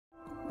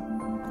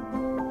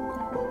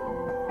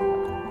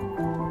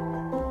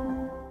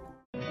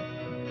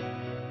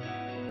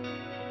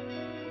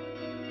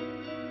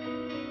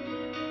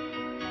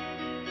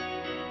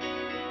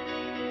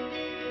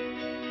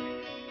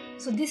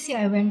So this year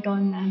I went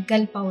on a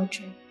Girl Power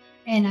trip,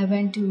 and I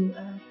went to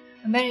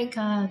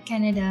America,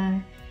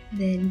 Canada,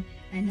 then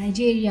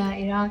Nigeria,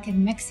 Iraq,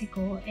 and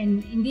Mexico.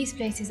 And in these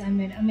places I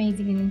met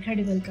amazing and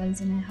incredible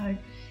girls, and I heard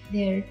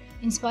their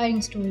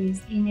inspiring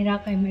stories. In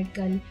Iraq I met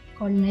a girl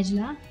called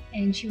Najla,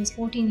 and she was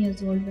 14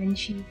 years old when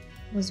she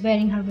was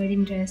wearing her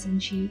wedding dress,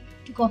 and she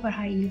took off her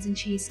high heels and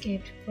she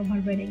escaped from her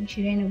wedding.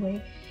 She ran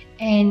away,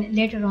 and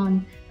later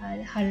on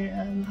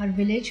her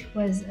village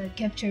was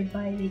captured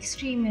by the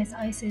extremists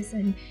ISIS,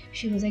 and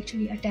she was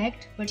actually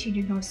attacked, but she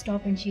did not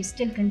stop, and she's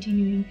still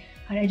continuing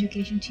her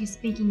education. She's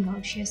speaking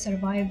out, she has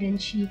survived, and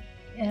she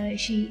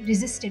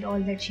resisted all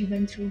that she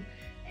went through,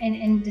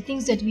 and the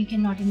things that we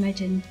cannot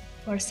imagine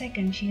for a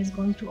second. She has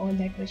gone through all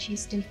that, but she's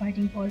still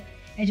fighting for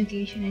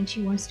education, and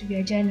she wants to be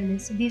a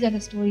journalist. So these are the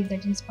stories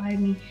that inspire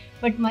me,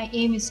 but my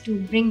aim is to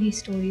bring these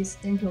stories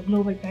then to a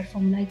global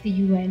platform like the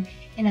UN,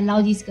 and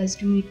allow these girls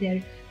to meet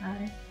their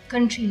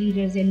country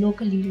leaders, their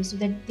local leaders, so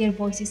that their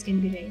voices can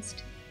be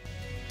raised.